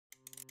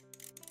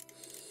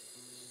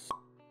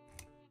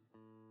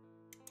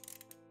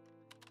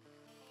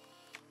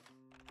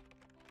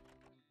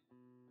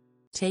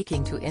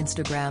Taking to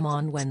Instagram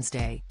on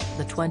Wednesday,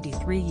 the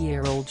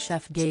 23-year-old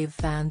chef gave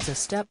fans a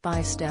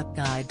step-by-step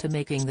guide to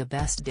making the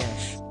best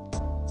dish.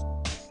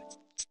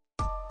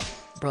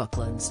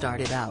 Brooklyn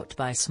started out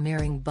by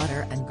smearing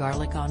butter and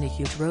garlic on a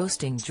huge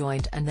roasting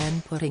joint and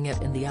then putting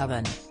it in the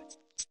oven.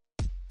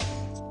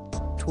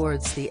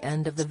 Towards the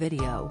end of the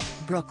video,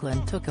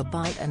 Brooklyn took a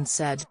bite and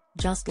said,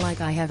 "Just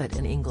like I have it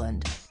in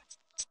England."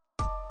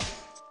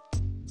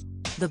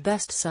 The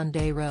best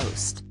Sunday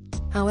roast.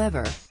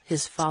 However,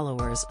 his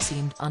followers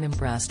seemed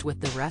unimpressed with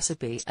the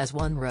recipe as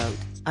one wrote,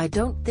 "I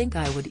don't think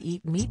I would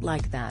eat meat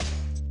like that."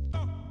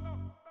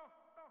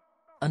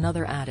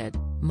 Another added,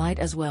 "Might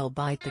as well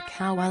bite the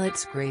cow while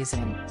it's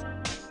grazing."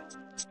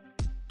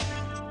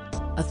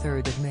 A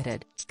third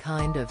admitted,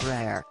 "Kind of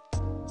rare."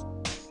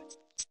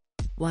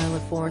 While a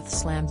fourth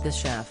slammed the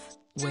chef,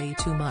 "Way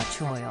too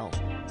much oil."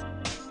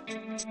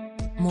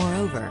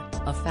 Moreover,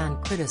 a fan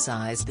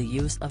criticized the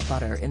use of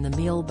butter in the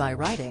meal by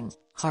writing,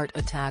 "Heart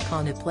attack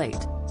on a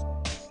plate."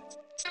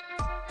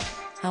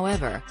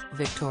 However,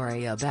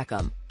 Victoria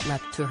Beckham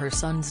leapt to her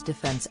son's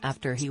defense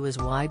after he was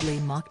widely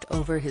mocked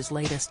over his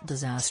latest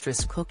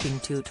disastrous cooking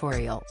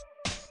tutorial.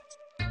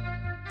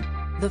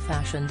 The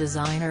fashion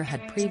designer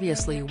had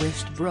previously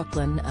wished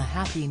Brooklyn a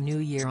happy new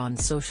year on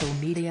social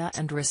media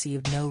and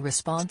received no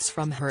response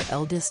from her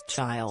eldest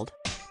child.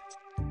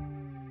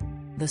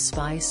 The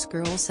Spice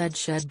Girl said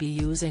she'd be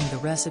using the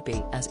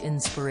recipe as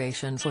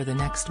inspiration for the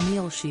next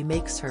meal she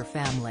makes her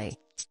family.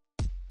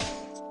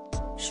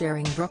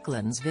 Sharing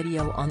Brooklyn's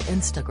video on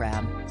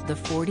Instagram, the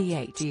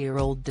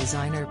 48-year-old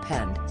designer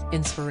penned,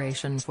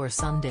 "Inspiration for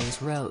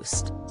Sunday's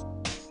roast.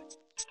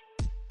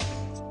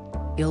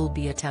 You'll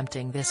be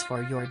attempting this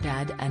for your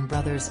dad and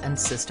brothers and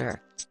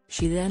sister."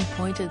 She then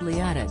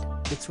pointedly added,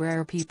 "It's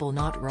rare people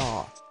not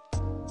raw.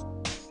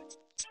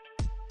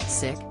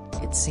 Sick."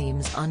 It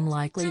seems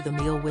unlikely the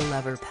meal will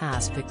ever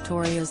pass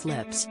Victoria's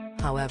lips,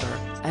 however,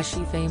 as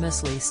she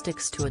famously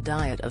sticks to a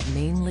diet of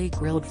mainly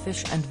grilled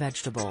fish and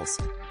vegetables.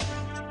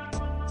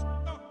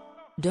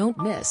 Don't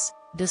miss,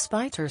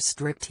 despite her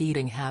strict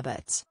eating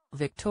habits,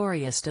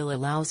 Victoria still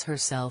allows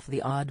herself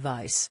the odd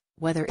vice,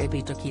 whether it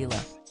be tequila,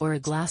 or a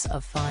glass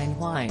of fine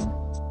wine.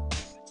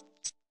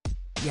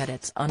 Yet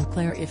it's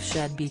unclear if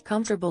she'd be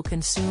comfortable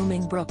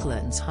consuming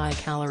Brooklyn's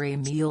high-calorie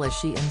meal as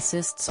she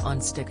insists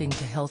on sticking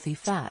to healthy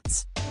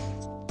fats.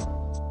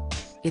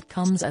 It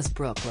comes as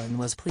Brooklyn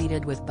was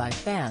pleaded with by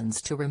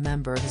fans to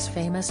remember his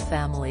famous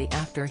family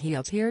after he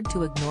appeared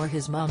to ignore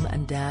his mum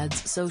and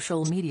dad's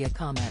social media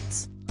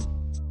comments.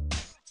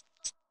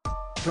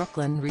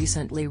 Brooklyn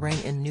recently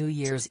rang in New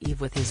Year's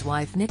Eve with his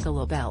wife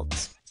Nicola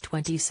Beltz,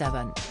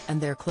 27, and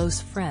their close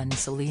friend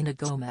Selena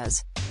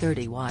Gomez,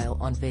 30 while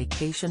on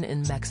vacation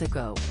in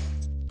Mexico.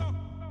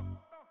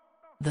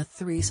 The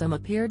threesome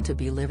appeared to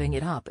be living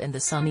it up in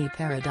the sunny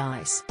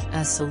paradise,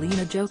 as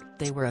Selena joked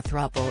they were a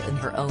throuple in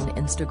her own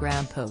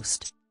Instagram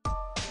post.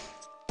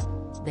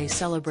 They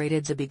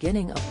celebrated the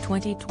beginning of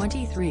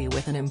 2023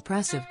 with an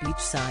impressive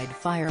beachside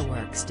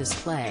fireworks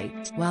display,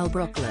 while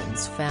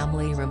Brooklyn's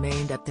family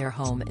remained at their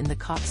home in the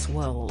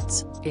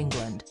Cotswolds,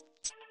 England.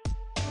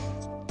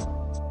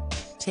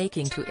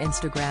 Taking to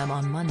Instagram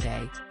on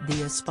Monday,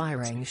 the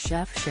aspiring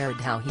chef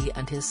shared how he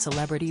and his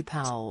celebrity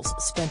pals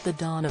spent the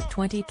dawn of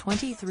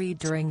 2023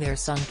 during their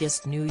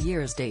sun-kissed New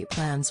Year's Day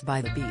plans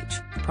by the beach,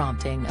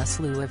 prompting a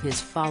slew of his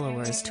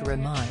followers to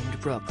remind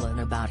Brooklyn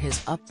about his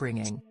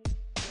upbringing.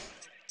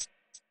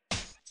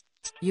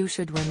 "You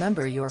should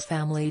remember your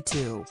family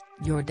too.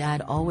 Your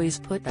dad always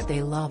put that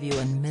they love you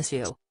and miss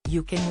you.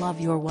 You can love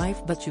your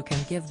wife but you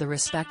can give the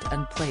respect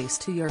and place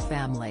to your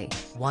family,"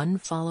 one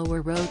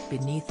follower wrote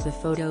beneath the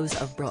photos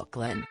of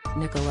Brooklyn,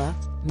 Nicola,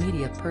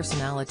 media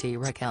personality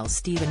Raquel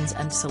Stevens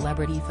and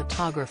celebrity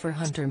photographer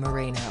Hunter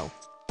Moreno.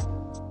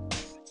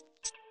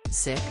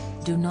 "Sick,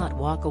 do not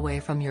walk away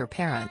from your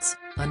parents,"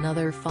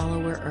 another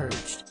follower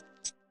urged.